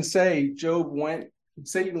doesn't say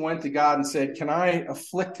Satan went to God and said, can I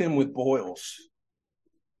afflict him with boils?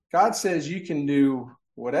 God says you can do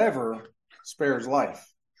whatever spares life.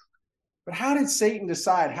 But how did Satan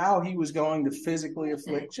decide how he was going to physically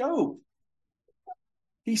afflict Job?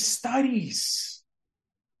 He studies.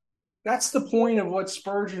 That's the point of what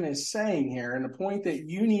Spurgeon is saying here, and the point that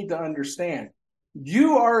you need to understand.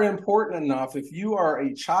 You are important enough, if you are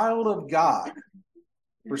a child of God,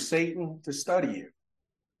 for Satan to study you,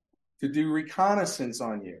 to do reconnaissance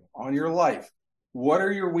on you, on your life. What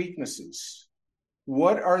are your weaknesses?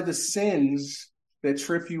 What are the sins that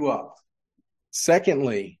trip you up?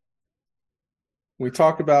 Secondly, we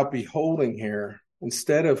talk about beholding here.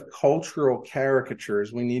 Instead of cultural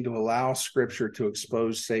caricatures, we need to allow Scripture to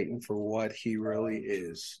expose Satan for what he really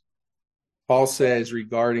is. Paul says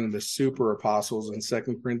regarding the super apostles in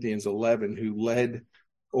 2 Corinthians 11 who led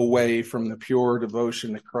away from the pure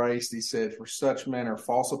devotion to Christ, he said, for such men are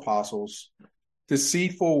false apostles,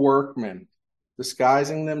 deceitful workmen,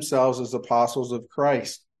 disguising themselves as apostles of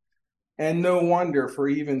Christ. And no wonder, for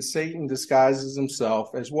even Satan disguises himself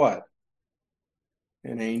as what?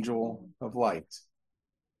 An angel of light.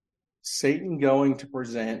 Satan going to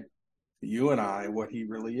present to you and I what he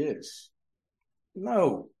really is?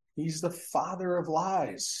 No, he's the father of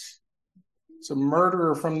lies. It's a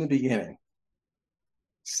murderer from the beginning.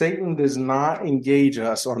 Satan does not engage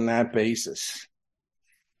us on that basis.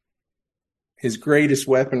 His greatest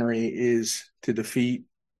weaponry is to defeat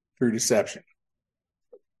through deception.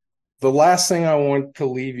 The last thing I want to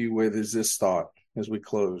leave you with is this thought as we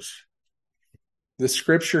close. The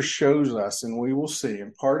scripture shows us, and we will see,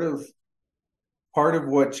 and part of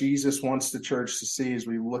what Jesus wants the church to see as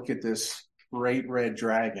we look at this great red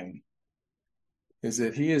dragon is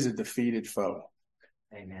that he is a defeated foe.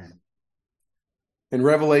 Amen. In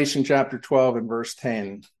Revelation chapter 12 and verse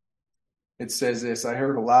 10, it says this, I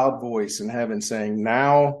heard a loud voice in heaven saying,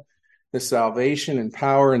 now the salvation and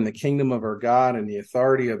power and the kingdom of our God and the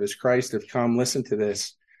authority of his Christ have come. Listen to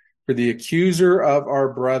this. For the accuser of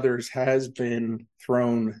our brothers has been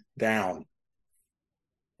thrown down,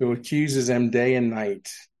 who accuses them day and night.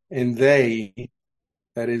 And they,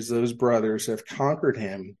 that is those brothers, have conquered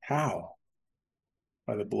him. How?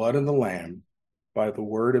 By the blood of the Lamb, by the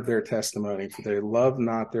word of their testimony, for they love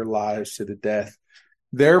not their lives to the death.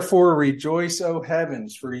 Therefore rejoice, O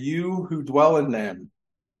heavens, for you who dwell in them.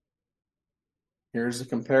 Here's a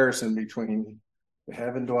comparison between the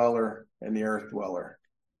heaven dweller and the earth dweller.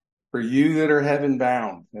 For you that are heaven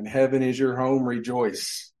bound, and heaven is your home,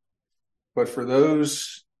 rejoice. But for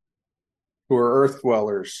those who are earth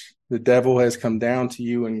dwellers, the devil has come down to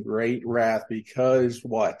you in great wrath because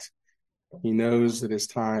what? He knows that his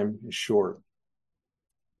time is short.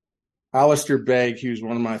 Alistair Begg, who's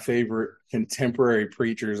one of my favorite contemporary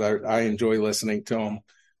preachers, I enjoy listening to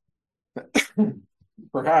him.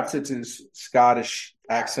 Perhaps it's his Scottish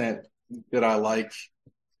accent that I like.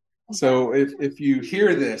 So if you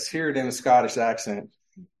hear this, hear it in a Scottish accent.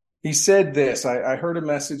 He said this. I heard a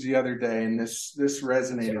message the other day, and this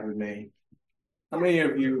resonated with me. How many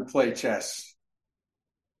of you play chess?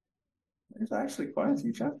 There's actually quite a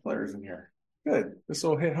few chess players in here. Good. This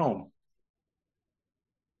will hit home.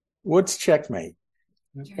 What's checkmate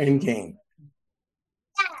in game?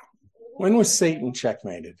 When was Satan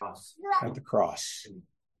checkmated? At the cross.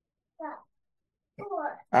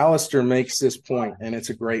 Alistair makes this point, and it's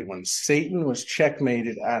a great one. Satan was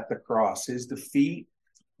checkmated at the cross. His defeat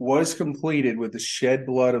was completed with the shed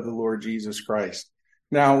blood of the Lord Jesus Christ.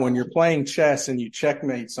 Now, when you're playing chess and you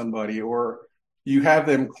checkmate somebody or you have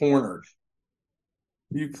them cornered,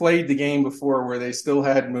 you played the game before where they still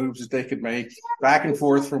had moves that they could make back and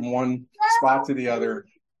forth from one spot to the other.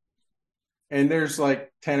 And there's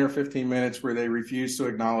like 10 or 15 minutes where they refuse to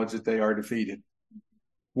acknowledge that they are defeated.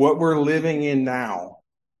 What we're living in now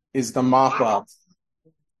is the mop-up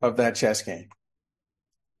of that chess game.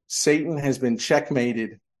 Satan has been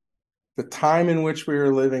checkmated. The time in which we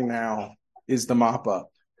are living now is the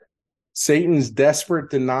mop-up. Satan's desperate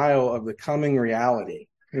denial of the coming reality.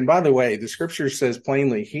 And by the way, the scripture says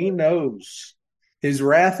plainly, he knows his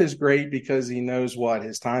wrath is great because he knows what?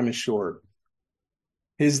 His time is short.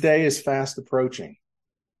 His day is fast approaching.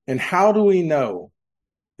 And how do we know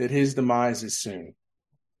that his demise is soon?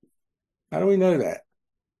 How do we know that?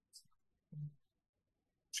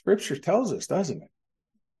 Scripture tells us, doesn't it?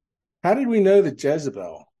 How did we know that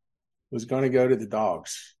Jezebel was going to go to the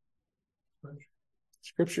dogs?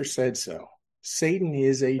 Scripture said so. Satan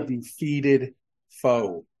is a defeated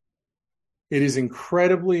foe. It is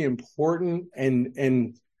incredibly important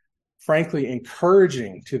and frankly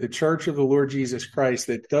encouraging to the church of the Lord Jesus Christ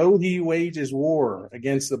that though he wages war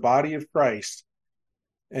against the body of Christ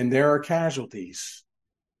and there are casualties,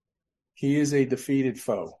 he is a defeated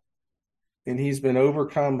foe. And he's been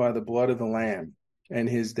overcome by the blood of the Lamb, and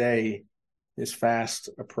his day is fast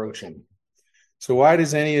approaching. So why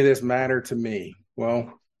does any of this matter to me?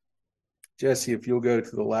 Well, Jesse, if you'll go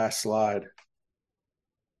to the last slide.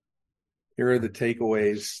 Here are the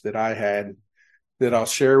takeaways that I had that I'll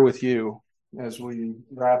share with you as we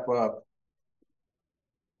wrap up.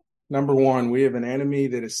 Number one, we have an enemy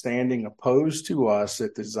that is standing opposed to us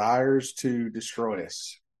that desires to destroy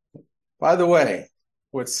us. By the way,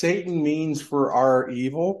 what Satan means for our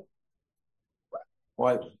evil,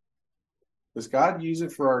 what? Does God use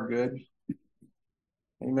it for our good?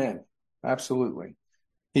 Amen. Absolutely.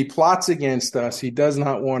 He plots against us. He does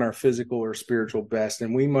not want our physical or spiritual best,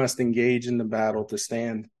 and we must engage in the battle to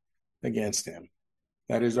stand against him.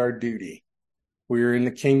 That is our duty. We are in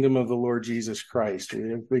the kingdom of the Lord Jesus Christ.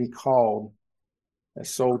 We have been called as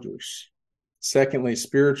soldiers. Secondly,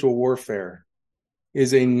 spiritual warfare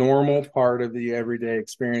is a normal part of the everyday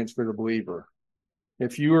experience for the believer.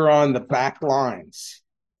 If you are on the back lines,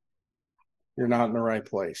 you're not in the right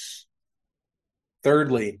place.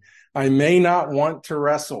 Thirdly, I may not want to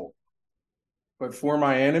wrestle, but for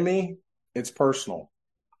my enemy, it's personal.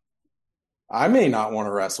 I may not want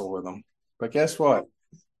to wrestle with him, but guess what?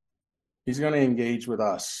 He's going to engage with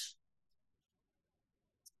us.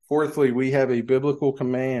 Fourthly, we have a biblical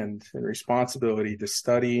command and responsibility to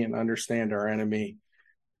study and understand our enemy,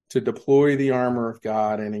 to deploy the armor of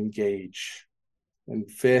God and engage.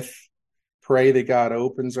 And fifth, pray that God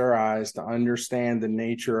opens our eyes to understand the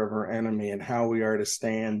nature of our enemy and how we are to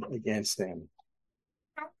stand against him.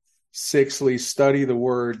 Sixthly, study the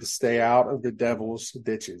word to stay out of the devil's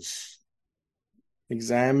ditches.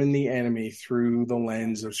 Examine the enemy through the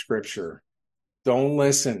lens of Scripture. Don't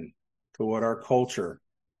listen to what our culture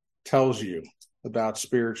tells you about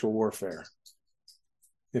spiritual warfare.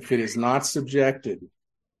 If it is not subjected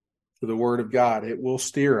to the word of God, it will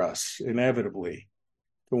steer us inevitably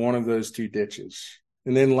to one of those two ditches.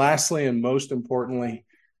 And then lastly, and most importantly,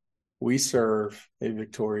 we serve a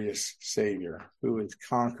victorious Savior who has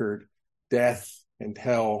conquered death and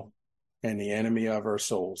hell and the enemy of our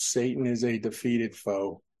souls. Satan is a defeated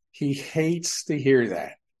foe. He hates to hear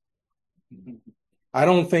that. I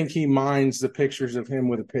don't think he minds the pictures of him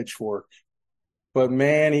with a pitchfork, but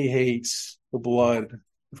man, he hates the blood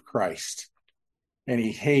of Christ. and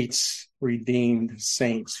he hates redeemed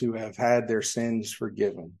saints who have had their sins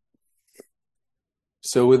forgiven.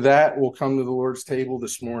 So with that, we'll come to the Lord's table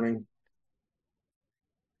this morning.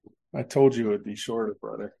 I told you it would be shorter,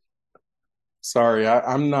 brother. Sorry,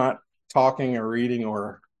 I'm not talking or reading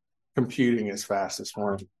or computing as fast this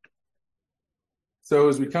morning. So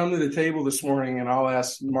as we come to the table this morning, and I'll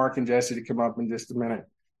ask Mark and Jesse to come up in just a minute.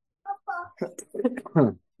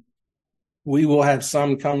 We will have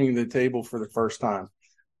some coming to the table for the first time.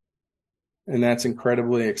 And that's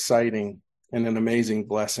incredibly exciting and an amazing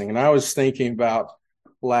blessing. And I was thinking about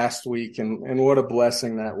last week and what a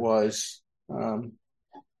blessing that was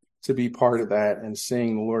to be part of that and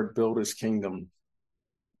seeing the Lord build his kingdom.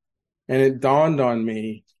 And it dawned on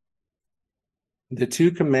me the two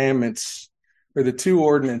commandments or the two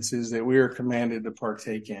ordinances that we are commanded to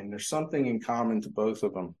partake in. There's something in common to both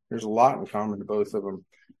of them. There's a lot in common to both of them.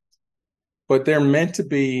 But they're meant to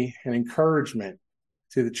be an encouragement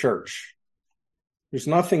to the church. There's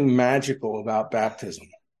nothing magical about baptism.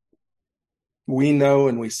 We know,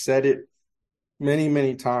 and we said it many,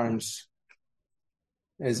 many times,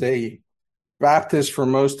 as a Baptist for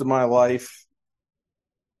most of my life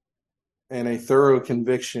and a thorough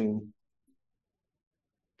conviction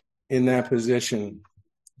in that position,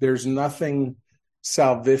 there's nothing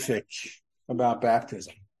salvific about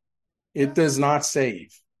baptism. It does not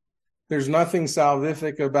save. There's nothing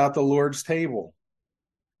salvific about the Lord's table.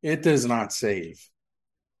 It does not save.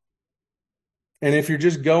 And if you're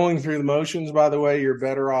just going through the motions, by the way, you're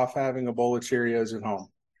better off having a bowl of Cheerios at home.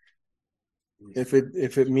 If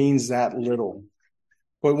it means that little.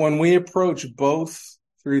 But when we approach both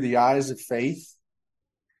through the eyes of faith,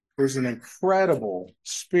 there's an incredible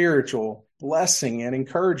spiritual blessing and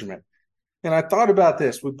encouragement. And I thought about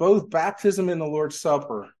this with both baptism and the Lord's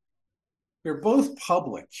Supper. They're both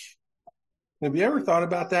public. Have you ever thought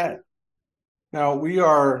about that? Now, we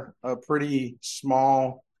are a pretty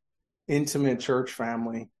small, intimate church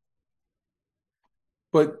family.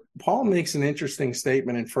 But Paul makes an interesting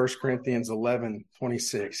statement in 1 Corinthians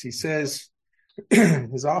 11:26. He says,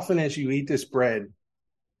 as often as you eat this bread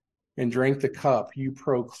and drink the cup, you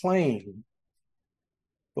proclaim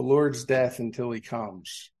the Lord's death until he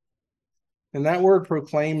comes. And that word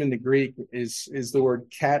proclaim in the Greek is the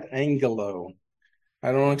word katangelo.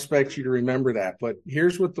 I don't expect you to remember that, but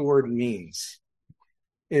here's what the word means.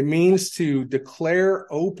 It means to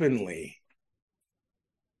declare openly,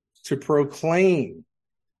 to proclaim,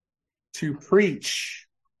 to preach,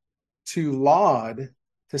 to laud,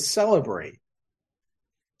 to celebrate.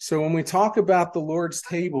 So when we talk about the Lord's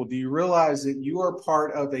table, do you realize that you are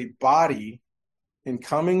part of a body in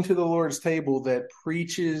coming to the Lord's table that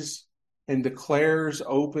preaches and declares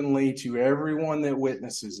openly to everyone that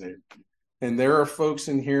witnesses it? And there are folks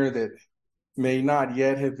in here that may not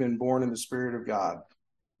yet have been born in the Spirit of God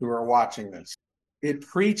who are watching this. It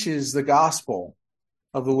preaches the gospel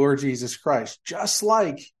of the Lord Jesus Christ, just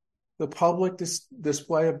like the public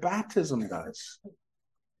display of baptism does.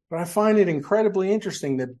 But I find it incredibly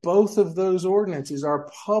interesting that both of those ordinances are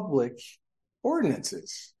public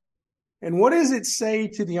ordinances. And what does it say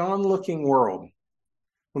to the onlooking world?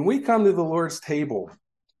 When we come to the Lord's table,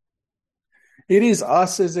 it is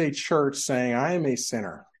us as a church saying, I am a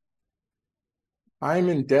sinner. I am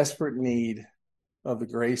in desperate need of the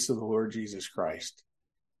grace of the Lord Jesus Christ.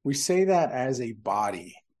 We say that as a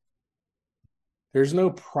body. There's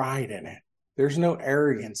no pride in it. There's no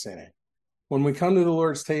arrogance in it. When we come to the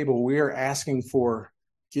Lord's table, we are asking for,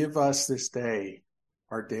 give us this day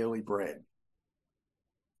our daily bread.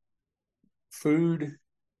 Food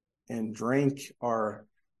and drink are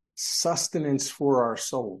sustenance for our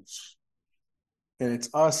souls. And it's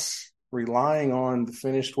us relying on the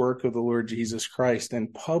finished work of the Lord Jesus Christ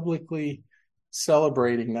and publicly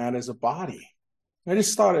celebrating that as a body. I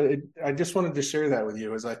just wanted to share that with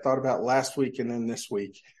you as I thought about last week and then this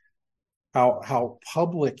week, how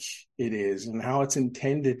public it is and how it's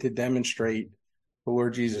intended to demonstrate the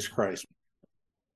Lord Jesus Christ.